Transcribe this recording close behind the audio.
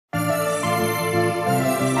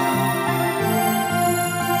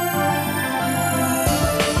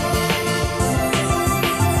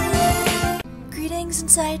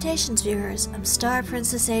salutations, viewers. I'm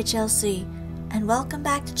StarPrincessHLC, and welcome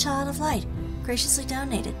back to Child of Light, graciously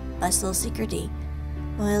donated by Slow Seeker D.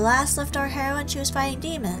 When we last left our heroine, she was fighting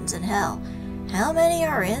demons in hell. How many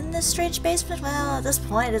are in this strange basement? Well, at this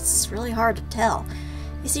point, it's really hard to tell.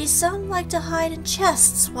 You see, some like to hide in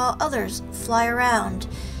chests, while others fly around.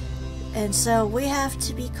 And so we have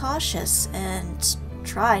to be cautious and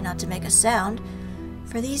try not to make a sound,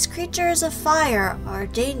 for these creatures of fire are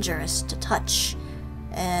dangerous to touch.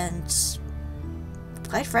 And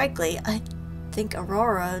quite frankly, I think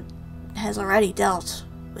Aurora has already dealt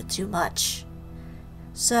with too much.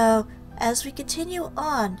 So, as we continue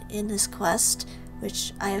on in this quest,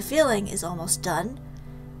 which I have a feeling is almost done,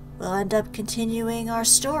 we'll end up continuing our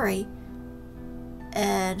story,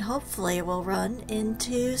 and hopefully we'll run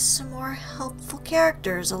into some more helpful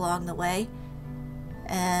characters along the way,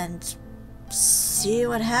 and see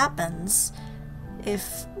what happens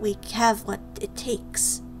if we have what it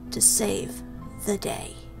takes to save the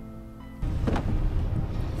day.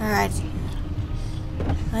 Alright.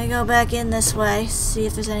 Let me go back in this way, see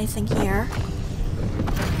if there's anything here.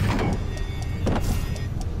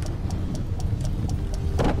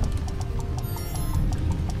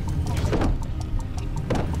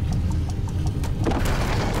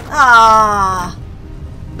 Ah.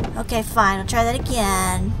 Okay, fine. I'll try that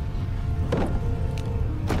again.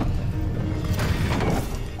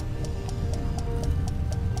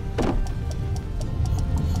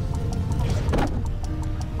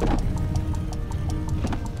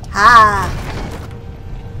 Ah.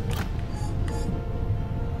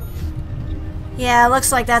 Yeah,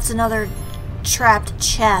 looks like that's another trapped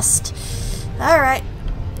chest. Alright.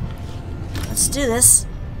 Let's do this.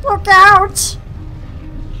 Look out!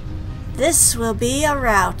 This will be a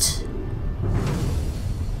rout.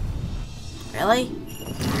 Really?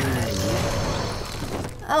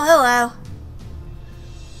 Oh, hello.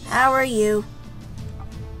 How are you?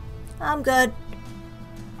 I'm good.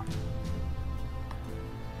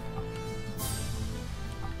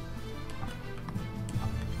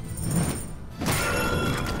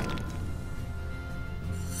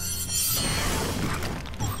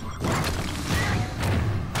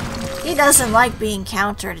 He doesn't like being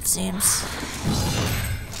countered, it seems.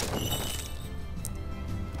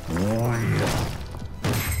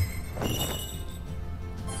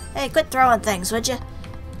 Hey, quit throwing things, would you?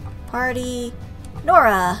 Party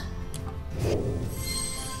Nora.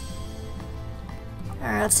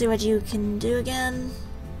 Alright, let's see what you can do again.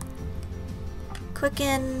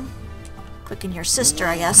 Quicken your sister,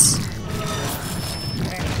 I guess.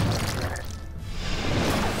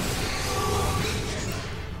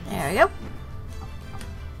 There we go.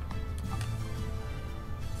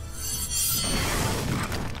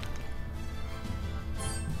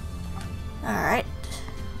 Alright.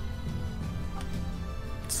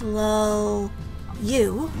 Slow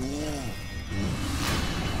you.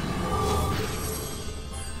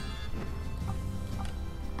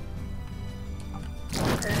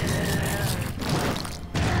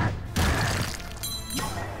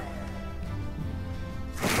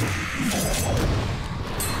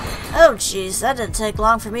 Oh jeez, that didn't take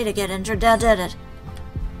long for me to get injured now, did it?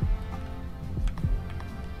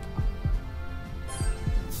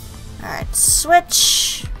 Alright,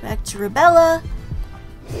 switch back to Rubella.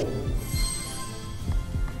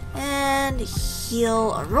 And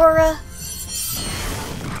heal Aurora.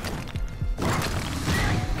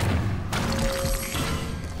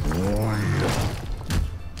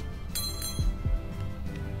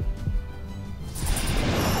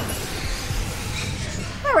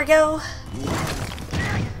 There we go.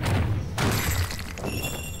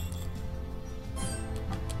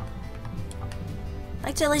 I'd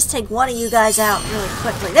like to at least take one of you guys out really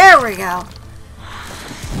quickly. There we go.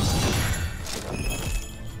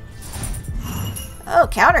 Oh,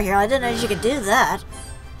 counter heal. I didn't know you could do that.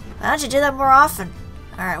 Why don't you do that more often?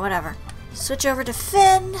 Alright, whatever. Switch over to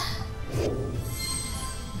Finn.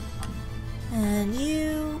 And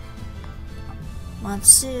you...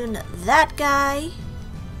 Monsoon that guy.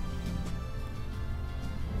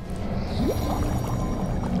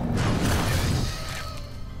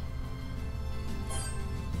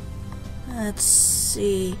 Let's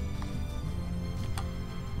see.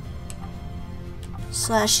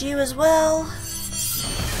 Slash you as well.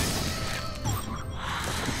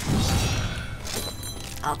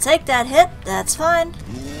 I'll take that hit, that's fine.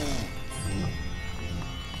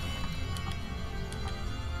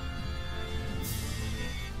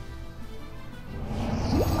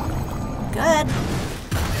 Good.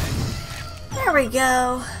 There we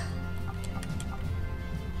go.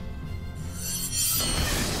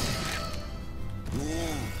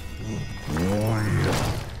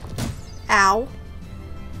 Ow.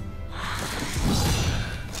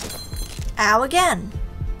 Ow again.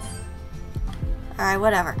 Alright,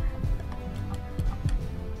 whatever.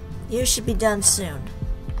 You should be done soon.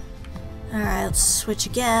 Alright, let's switch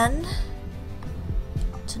again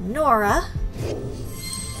to Nora.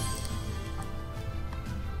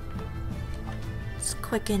 Let's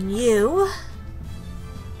quicken you.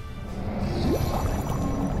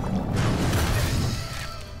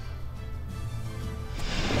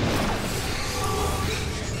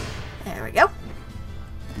 There we go.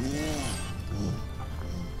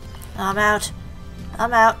 I'm out.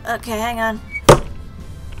 I'm out. Okay, hang on.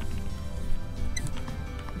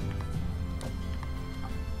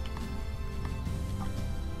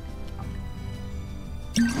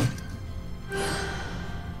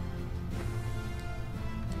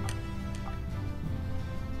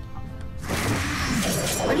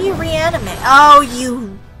 What do you reanimate? Oh,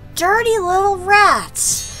 you dirty little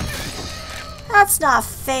rats! That's not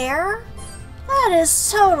fair. That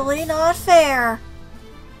is totally not fair.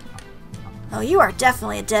 Oh, you are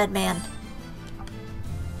definitely a dead man.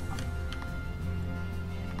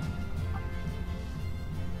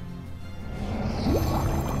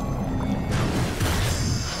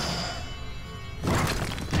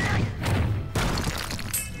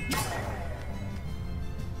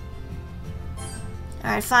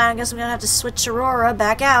 Alright, fine. I guess I'm gonna have to switch Aurora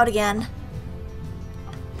back out again.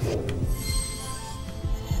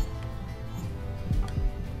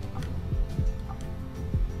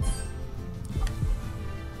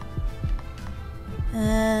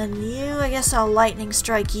 And you, I guess I'll lightning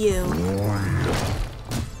strike you.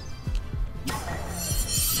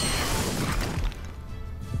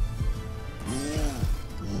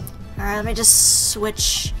 Alright, let me just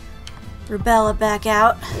switch Rubella back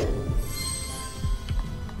out.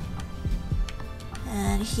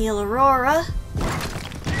 And heal Aurora.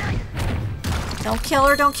 Don't kill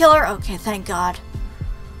her, don't kill her. Okay, thank God.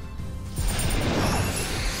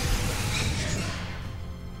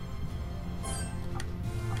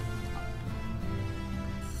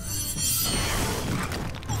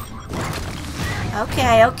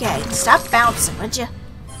 Okay, okay. Stop bouncing, would you?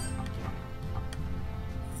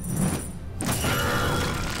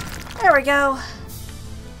 There we go.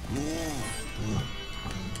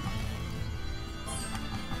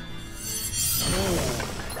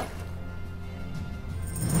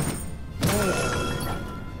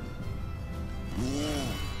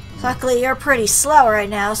 Luckily, you're pretty slow right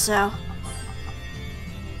now, so...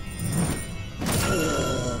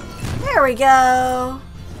 There we go!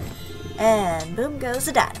 And boom goes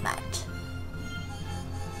the dynamite.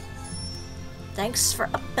 Thanks for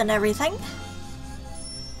upping everything.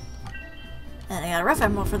 And I got a rough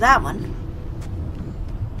emerald for that one.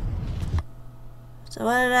 So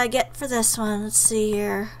what did I get for this one? Let's see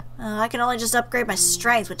here. I can only just upgrade my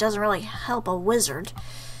strength, which doesn't really help a wizard.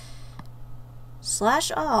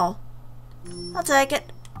 Slash all. I'll take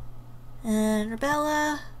it. And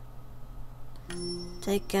Rubella.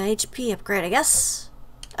 Take a HP upgrade, I guess.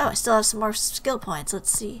 Oh, I still have some more skill points. Let's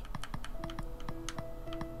see.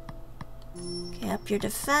 Okay, up your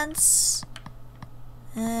defense.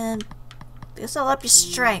 And I guess I'll up your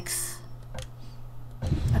strength.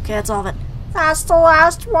 Okay, that's all of it. That's the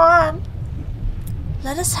last one.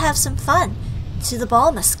 Let us have some fun. To the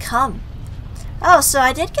ball must come. Oh, so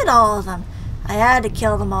I did get all of them. I had to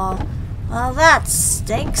kill them all. Well, that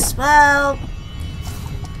stinks. Well,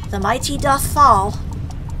 the mighty doth fall.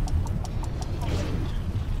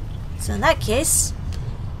 So in that case,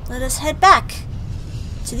 let us head back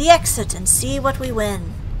to the exit and see what we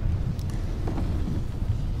win.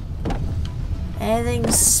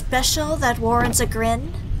 Anything special that warrants a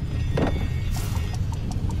grin?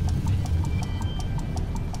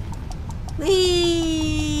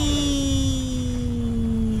 Whee!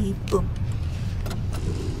 Boom.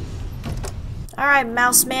 Alright,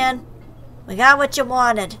 Mouse Man. We got what you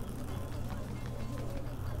wanted.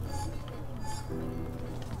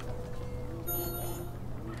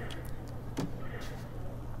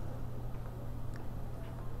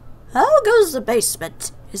 How goes the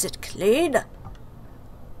basement? Is it clean?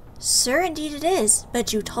 Sir, indeed it is,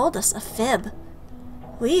 but you told us a fib.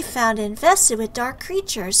 We found it infested with dark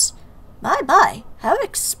creatures. My, how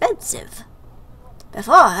expensive.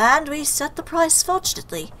 Beforehand, we set the price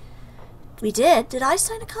fortunately. We did. Did I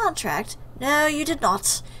sign a contract? No, you did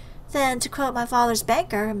not. Then, to quote my father's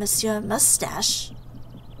banker, Monsieur Mustache.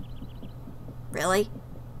 Really?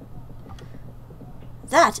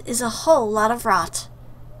 That is a whole lot of rot.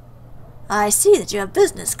 I see that you have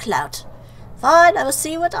business clout. Fine, I will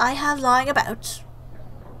see what I have lying about.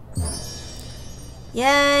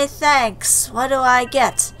 Yay, thanks. What do I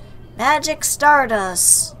get? Magic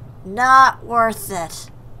Stardust. Not worth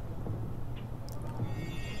it.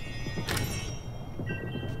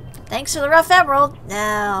 Thanks for the rough emerald.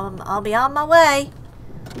 Now I'll be on my way.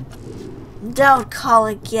 Don't call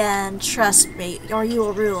again, trust me, or you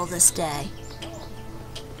will rule this day.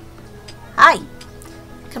 Hi.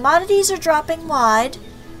 Commodities are dropping wide.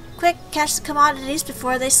 Quick, catch the commodities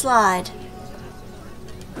before they slide.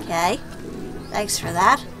 Okay. Thanks for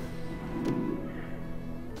that.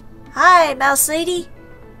 Hi, mouse lady.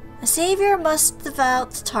 A savior must devour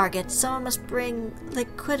the target. Someone must bring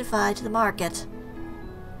liquidify to the market.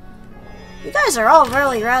 You guys are all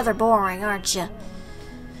really rather boring, aren't you?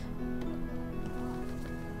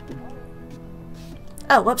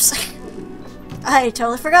 Oh, whoops. I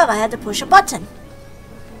totally forgot I had to push a button.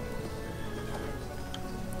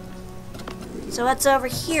 So what's over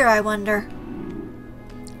here, I wonder?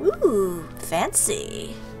 Ooh,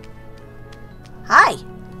 fancy. Hi.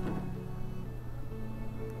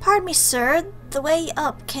 Pardon me, sir. The way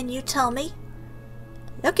up, can you tell me?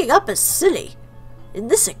 Looking up is silly. In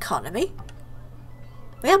this economy.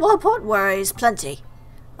 We have more important worries, plenty.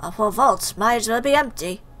 Our poor vault might as well be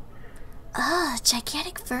empty. Ah,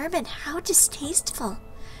 gigantic vermin, how distasteful.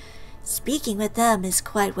 Speaking with them is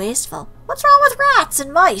quite wasteful. What's wrong with rats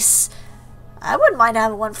and mice? I wouldn't mind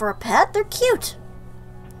having one for a pet, they're cute.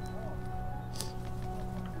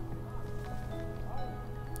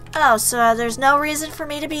 Oh, so there's no reason for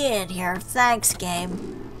me to be in here. Thanks,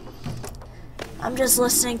 game. I'm just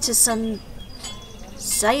listening to some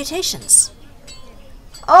salutations.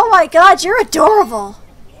 Oh my god, you're adorable!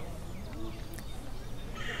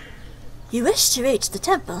 You wish to reach the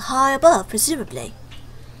temple high above, presumably.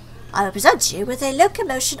 I will present you with a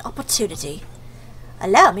locomotion opportunity.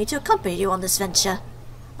 Allow me to accompany you on this venture.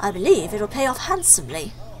 I believe it will pay off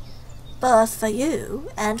handsomely. Both for you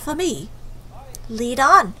and for me. Lead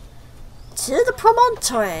on. To the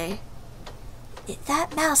promontory. If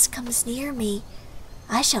that mouse comes near me,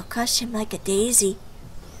 I shall crush him like a daisy.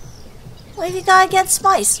 What have you got against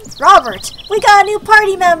mice? Robert, we got a new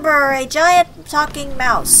party member, a giant talking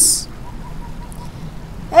mouse.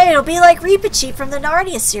 Hey, it'll be like Reepicheep from the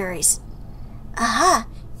Narnia series. Aha,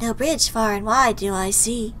 no bridge far and wide do I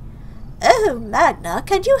see. Oh, Magna,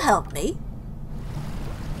 can you help me?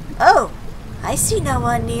 Oh, I see no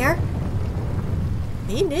one near.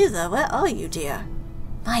 Me neither, where are you, dear?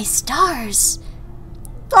 My stars.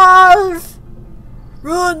 Starve!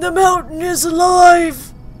 Run, the mountain is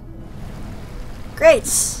alive!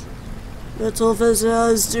 Great. Little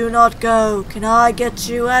visitors, do not go. Can I get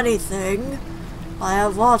you anything? I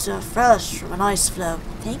have water fresh from an ice flow.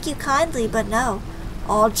 Thank you kindly, but no.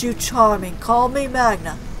 Aren't you charming? Call me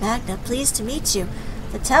Magna. Magna, pleased to meet you.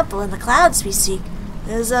 The temple in the clouds we seek.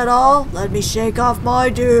 Is that all? Let me shake off my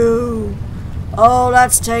dew. Oh,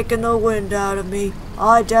 that's taking the wind out of me.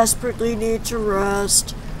 I desperately need to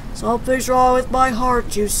rest. Something's wrong with my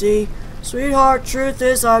heart, you see. Sweetheart, truth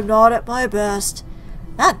is I'm not at my best.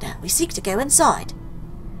 Magna, we seek to go inside.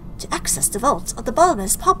 To access the vaults of the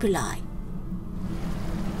Bulbous Populi.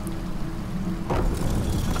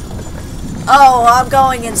 Oh, I'm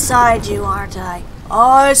going inside you, aren't I?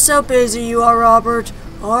 Oh, so busy you are, Robert.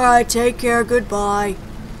 Alright, take care, goodbye.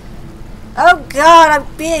 Oh god,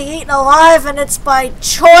 I'm being eaten alive and it's by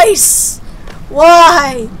choice!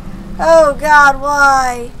 Why? Oh god,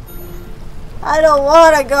 why? I don't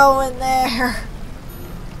want to go in there.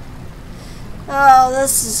 Oh,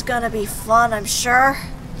 this is gonna be fun, I'm sure.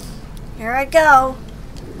 Here I go.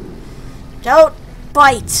 Don't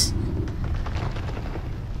bite.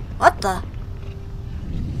 What the?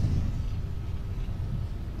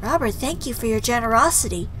 Robert, thank you for your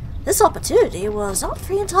generosity. This opportunity was not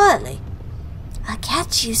free entirely. A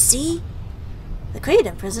catch, you see? The Queen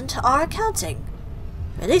imprisoned our accounting.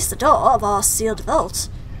 Release the door of our sealed vault,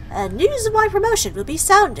 and news of my promotion will be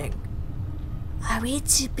sounding. Are we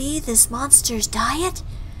to be this monster's diet?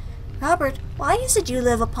 Robert, why is it you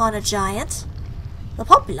live upon a giant? The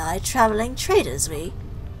Populi traveling traders we.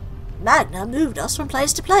 Magna moved us from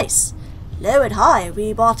place to place. Low and high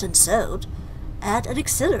we bought and sold, at an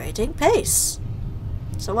exhilarating pace.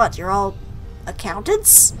 So what, you're all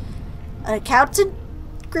accountants? An accountant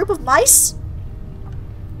group of mice?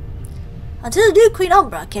 Until the new Queen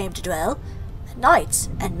Umbra came to dwell, at night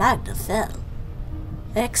and Magna fell.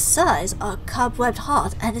 They exercise our cobwebbed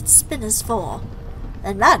hearth and its spinners four,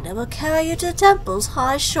 and Magna will carry you to the temple's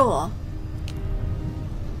high shore.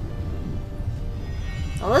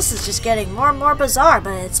 Well, this is just getting more and more bizarre,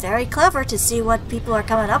 but it's very clever to see what people are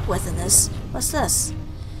coming up with in this. What's this?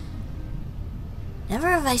 Never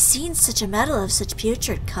have I seen such a metal of such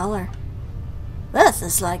putrid color. Earth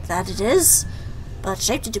is like that, it is. but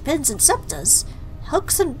shaped into pins and scepters,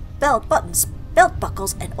 hooks and belt buttons, belt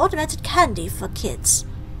buckles, and ornamented candy for kids.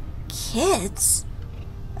 Kids?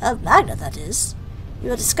 A magnet, that is. You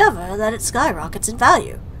will discover that it skyrockets in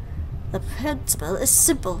value. The principle is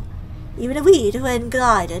simple. Even a weed when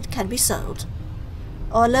guided can be sold.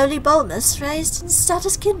 Or a lowly bulmus raised in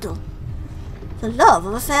status kindle. The love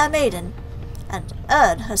of a fair maiden, and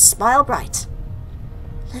earn her smile bright.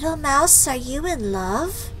 Little mouse, are you in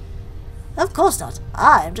love? Of course not.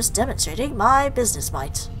 I am just demonstrating my business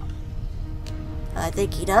might. I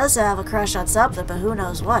think he does have a crush on something, but who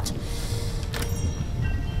knows what.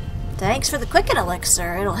 Thanks for the quicken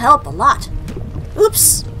elixir. It'll help a lot.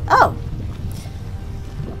 Oops. Oh.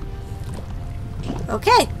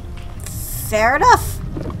 Okay. Fair enough.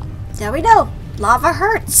 There we go. Lava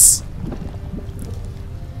hurts.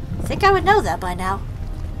 I think I would know that by now.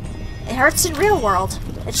 It hurts in real world.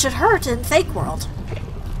 It should hurt in fake world.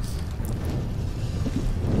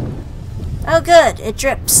 Oh good, it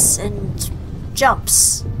drips and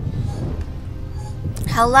jumps.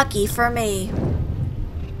 How lucky for me.